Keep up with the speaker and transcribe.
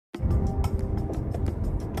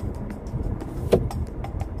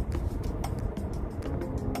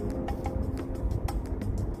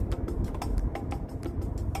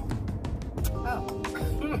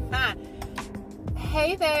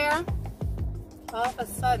there. All of a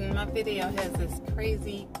sudden, my video has this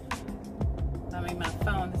crazy, my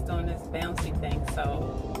phone is doing this bouncy thing,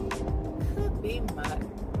 so could be my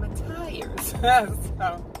tires.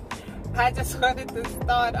 So I just wanted to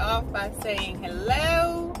start off by saying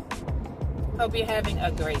hello. Hope you're having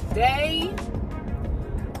a great day.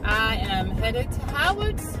 I am headed to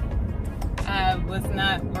Howard's. I was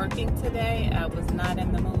not working today. I was not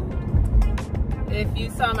in the mood. If you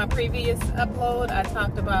saw my previous upload, I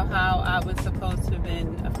talked about how I was supposed to have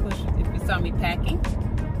been, of course, if you saw me packing,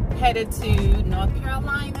 headed to North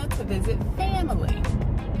Carolina to visit family.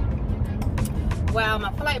 Well,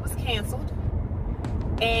 my flight was canceled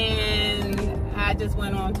and I just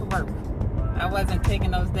went on to work. I wasn't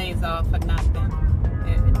taking those days off for nothing.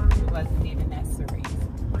 It wasn't even necessary.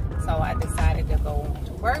 So I decided to go on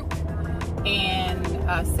to work and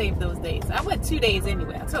save those days. I went 2 days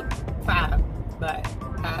anyway. I took 5. But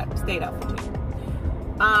I stayed out for 2.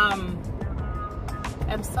 I'm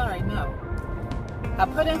sorry, no. I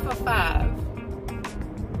put in for 5,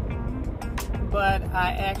 but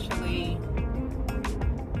I actually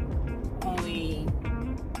only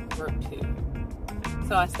worked 2.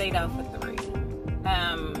 So I stayed out for 3.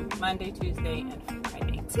 Monday, Tuesday, and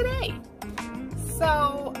Friday. Today.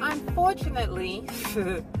 So unfortunately,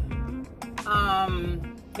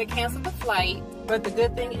 they canceled the flight, but the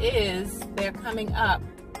good thing is they're coming up.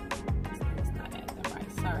 It's not acting right.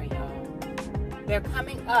 Sorry, y'all. They're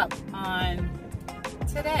coming up on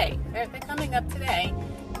today. They're coming up today,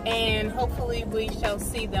 and hopefully we shall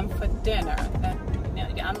see them for dinner.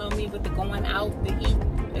 Y'all know me with the going out to eat.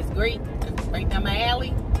 It's great. It's right down my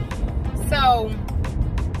alley. So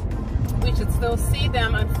we should still see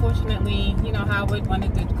them. Unfortunately, you know, Howard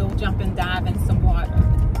wanted to go jump and dive in some water.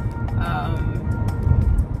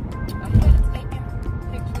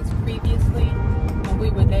 Previously when we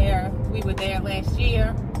were there last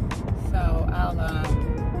year, so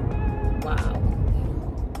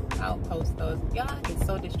I'll post those. Y'all get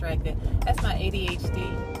so distracted. That's my ADHD.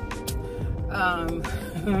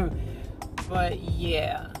 But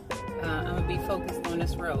yeah, I'm gonna be focused on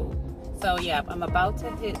this road. So yeah, I'm about to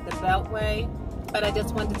hit the Beltway, but I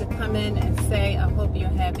just wanted to come in and say I hope you're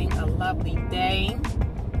having a lovely day.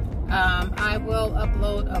 I will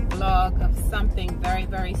upload a vlog of something very,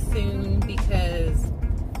 very soon because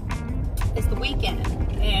it's the weekend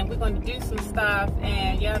and we're going to do some stuff.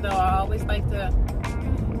 And yeah, though I always like to,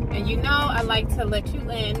 and you know, I like to let you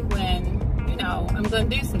in when, you know, I'm going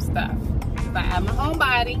to do some stuff. If I'm a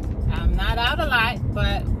homebody, I'm not out a lot,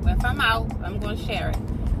 but if I'm out, I'm going to share it.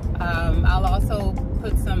 I'll also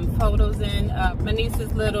put some photos in. My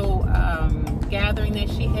niece's little gathering that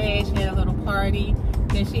she had a little party.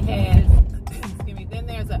 Then she has, excuse me, then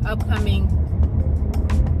there's an upcoming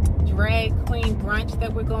drag queen brunch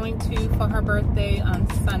that we're going to for her birthday on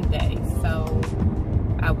Sunday. So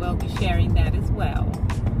I will be sharing that as well.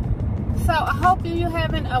 So I hope you're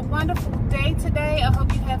having a wonderful day today. I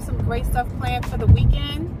hope you have some great stuff planned for the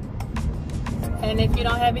weekend. And if you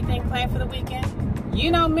don't have anything planned for the weekend,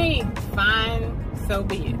 you know me, fine, so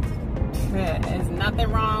be it. There's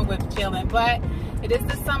nothing wrong with chilling, but it is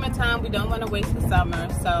the summertime. We don't want to waste the summer,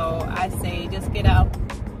 so I say just get out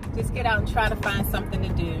and try to find something to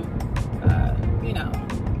do. You know,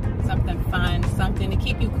 something fun, something to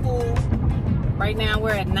keep you cool. Right now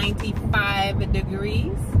we're at 95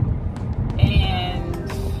 degrees, and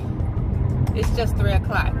it's just 3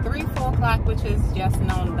 o'clock, 4 o'clock, which is just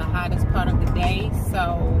known the hottest part of the day.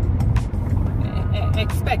 So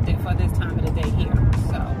expect it for this time of the day here.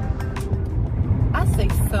 So I say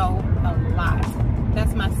so a lot.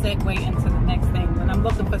 That's my segue into the next thing when I'm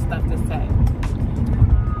looking for stuff to say.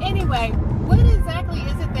 Anyway, what exactly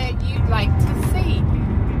is it that you'd like to see?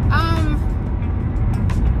 I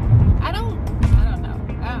don't know.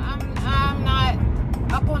 I'm not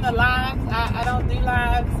up on the lives. I don't do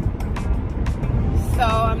lives, so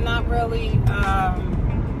I'm not really.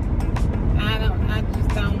 I just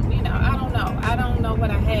don't. You know, I don't know. I don't know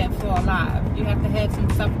what I have for a live. You have to have some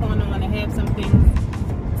stuff going on and have some things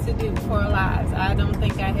to do for a live. I don't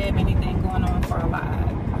think I have anything going on for a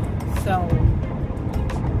live. So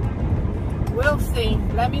we'll see.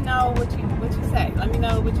 Let me know what you say. Let me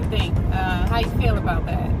know what you think. How you feel about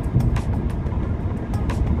that?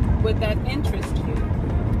 Would that interest you?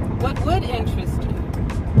 What would interest you?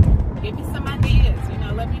 Give me some ideas. You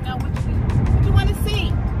know, let me know what you want to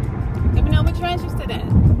see. Let me know what you're interested in.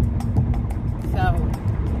 So,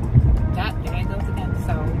 there it goes again.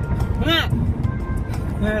 So,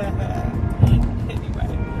 anyway,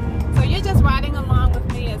 so you're just riding along with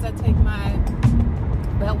me as I take my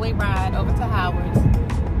Beltway ride over to Howard's.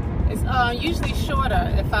 It's usually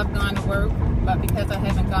shorter if I've gone to work, but because I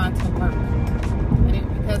haven't gone to work,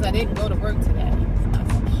 because I didn't go to work today, it's not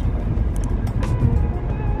so short.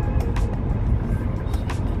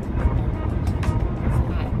 It's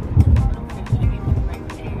hot. I'm feeling even right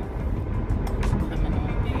there coming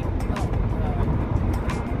on me. Oh, God.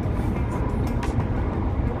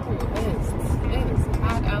 Ooh, it is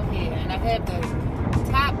hot out here, and I have the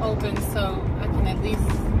top open so I can at least,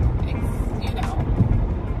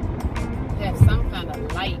 have some kind of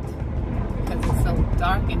light, because it's so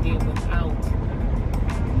dark in here without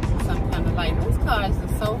some kind of light. These cars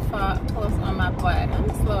are so far close on my butt. I'm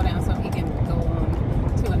gonna slow down so he can go on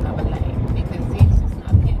to another lane, because he's just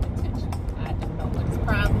not paying attention. I don't know what his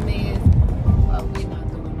problem is, but we're not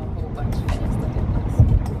doing a whole bunch faster than this.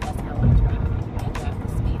 That's how I drive. I drive the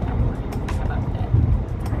speed I want. How about that?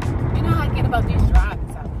 You know how I get about these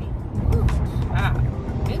drivers out here? Ooh, child.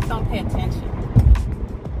 They just don't pay attention.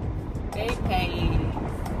 They pay,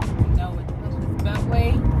 with this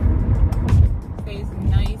beltway stays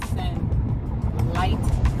nice and light.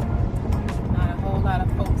 Not a whole lot of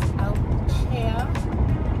folks out here.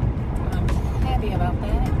 I'm happy about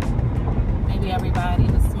that. Maybe everybody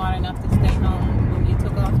was smart enough to stay home when we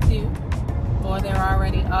took off too, or they're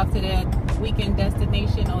already off to their weekend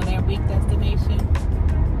destination or their week destination.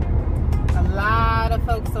 A lot of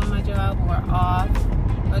folks on my job were off,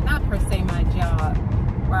 but not per se my job.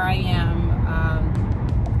 Where I am,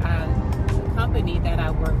 the company that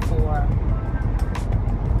I work for,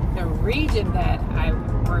 the region that I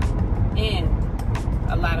work in,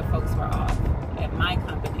 a lot of folks were off at my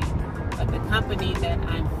company. But the company that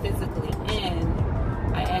I'm physically in,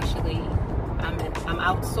 I'm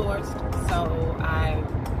outsourced, so I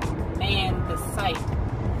man the site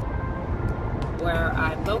where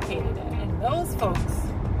I'm located at. And those folks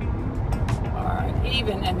aren't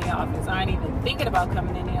even in the office, aren't even thinking about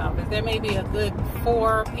coming in the office. There may be a good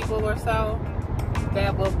 4 people or so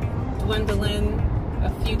that will dwindle in a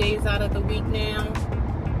few days out of the week now.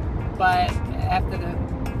 But after the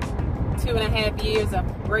 2.5 years of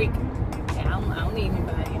break, I don't need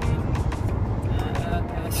anybody in there.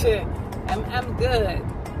 I'm good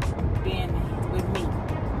being with me.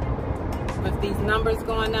 With these numbers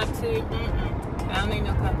going up too, I don't need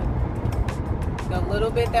no company. The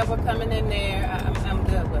little bit that we're coming in there, I'm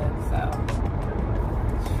good with.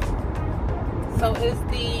 So is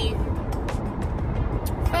the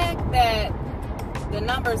fact that the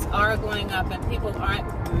numbers are going up and people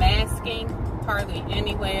aren't masking hardly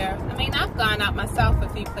anywhere. I mean, I've gone out myself a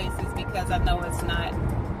few places because I know it's not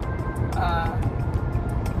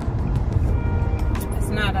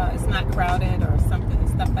crowded or something,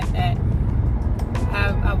 stuff like that.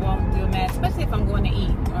 I won't do a mask, especially if I'm going to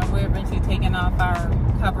eat, or we're eventually taking off our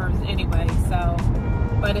covers anyway. So,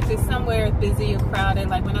 but if it's somewhere busy or crowded,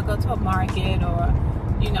 like when I go to a market, or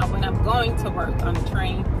when I'm going to work on the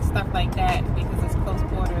train, stuff like that, because it's close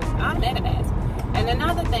quarters, I'm in a mask. And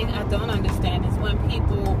another thing I don't understand is when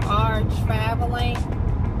people are traveling,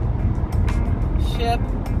 ship,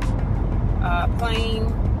 plane,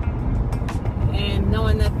 and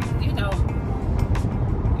knowing that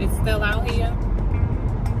it's still out here.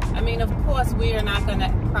 I mean, of course, we are not going to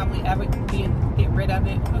probably ever get rid of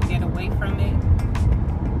it or get away from it.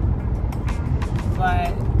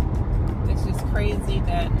 But it's just crazy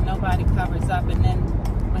that nobody covers up. And then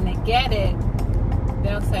when they get it,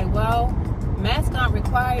 they'll say, well, masks aren't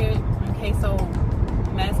required. Okay, so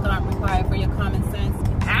masks aren't required for your common sense.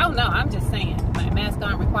 I don't know. I'm just saying. Masks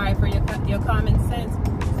aren't required for your common sense.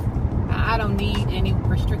 I don't need any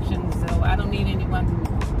restrictions, so I don't need anyone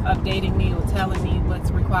updating me or telling me what's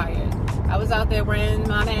required. I was out there wearing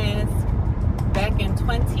my mask back in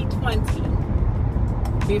 2020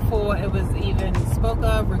 before it was even spoke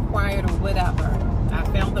of, required, or whatever. I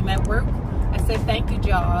found them at work. I said, thank you,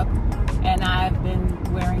 job. And I've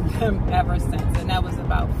been wearing them ever since. And that was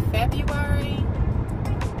about February,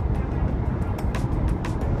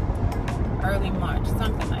 early March,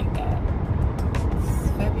 something like that.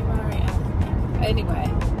 February, I think. Anyway,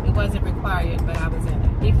 it wasn't required, but I was in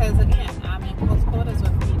it. Because again, I'm in close quarters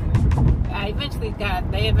with people.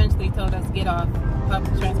 They eventually told us get off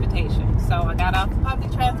public transportation. So I got off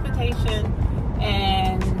public transportation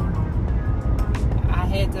and I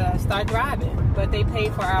had to start driving. But they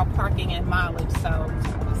paid for our parking and mileage, so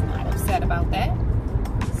I was not upset about that.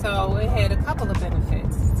 So it had a couple of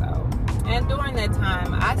benefits. And during that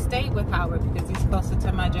time, I stayed with Howard because he's closer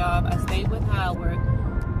to my job. I stayed with Howard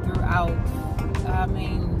throughout,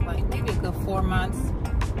 like maybe a good 4 months,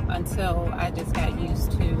 until I just got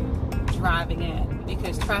used to driving in,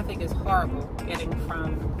 because traffic is horrible getting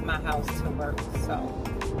from my house to work. So,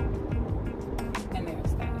 and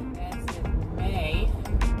there's that.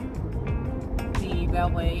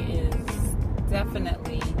 Beltway is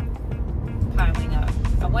definitely piling up.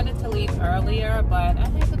 I wanted to leave earlier, but I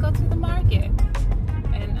had to go to the market.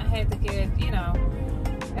 And I had to get, I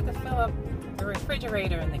had to fill up the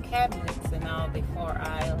refrigerator and the cabinets and all before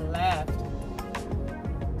I left.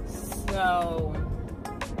 So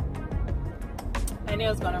I knew I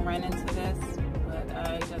was going to run into this, but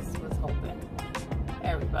I just was hoping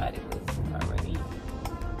everybody was already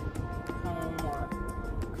home or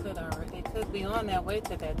they could be on their way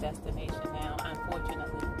to their destination now,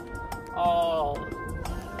 unfortunately. Oh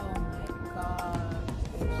my God.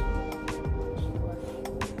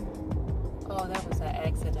 Oh, that was an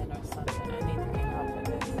accident or something. I need to get off of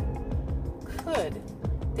this. Good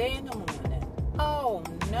day in the morning. Oh,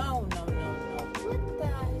 no.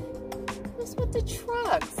 What's with the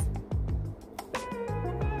trucks?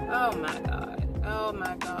 Oh my God. Oh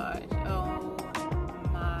my gosh. Oh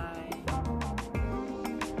my gosh.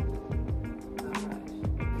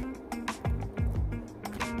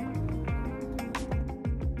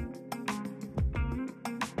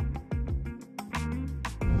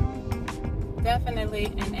 Definitely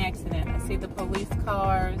an accident. I see the police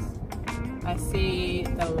cars. I see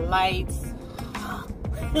the lights.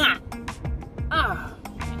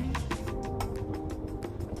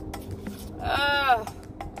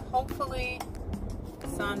 Hopefully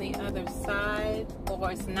it's on the other side,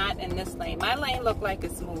 or it's not in this lane. My lane look like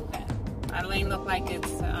it's moving. My lane look like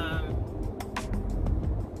it's I'm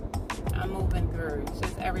moving through. It's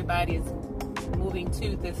just everybody's moving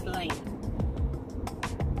to this lane.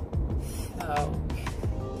 So,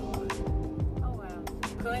 oh wow.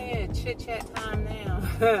 Go ahead, chit chat time now.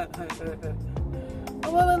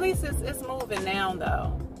 Oh, well, at least it's moving now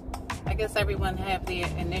though. I guess everyone have the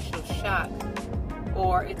initial shock,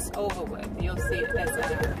 or it's over with. You'll see it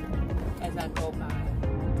as I go by.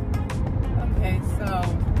 Okay, so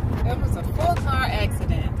it was a full car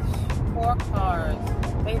accident. 4 cars.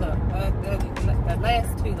 They look, the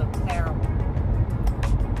last 2 look terrible.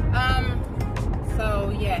 So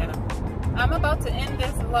yeah, I'm about to end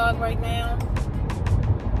this vlog right now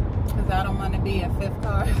because I don't want to be a 5th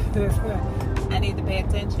car. I need to pay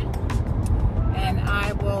attention. And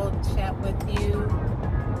I will chat with you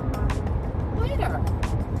later.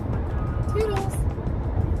 Toodles.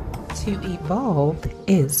 To evolve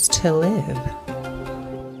is to live.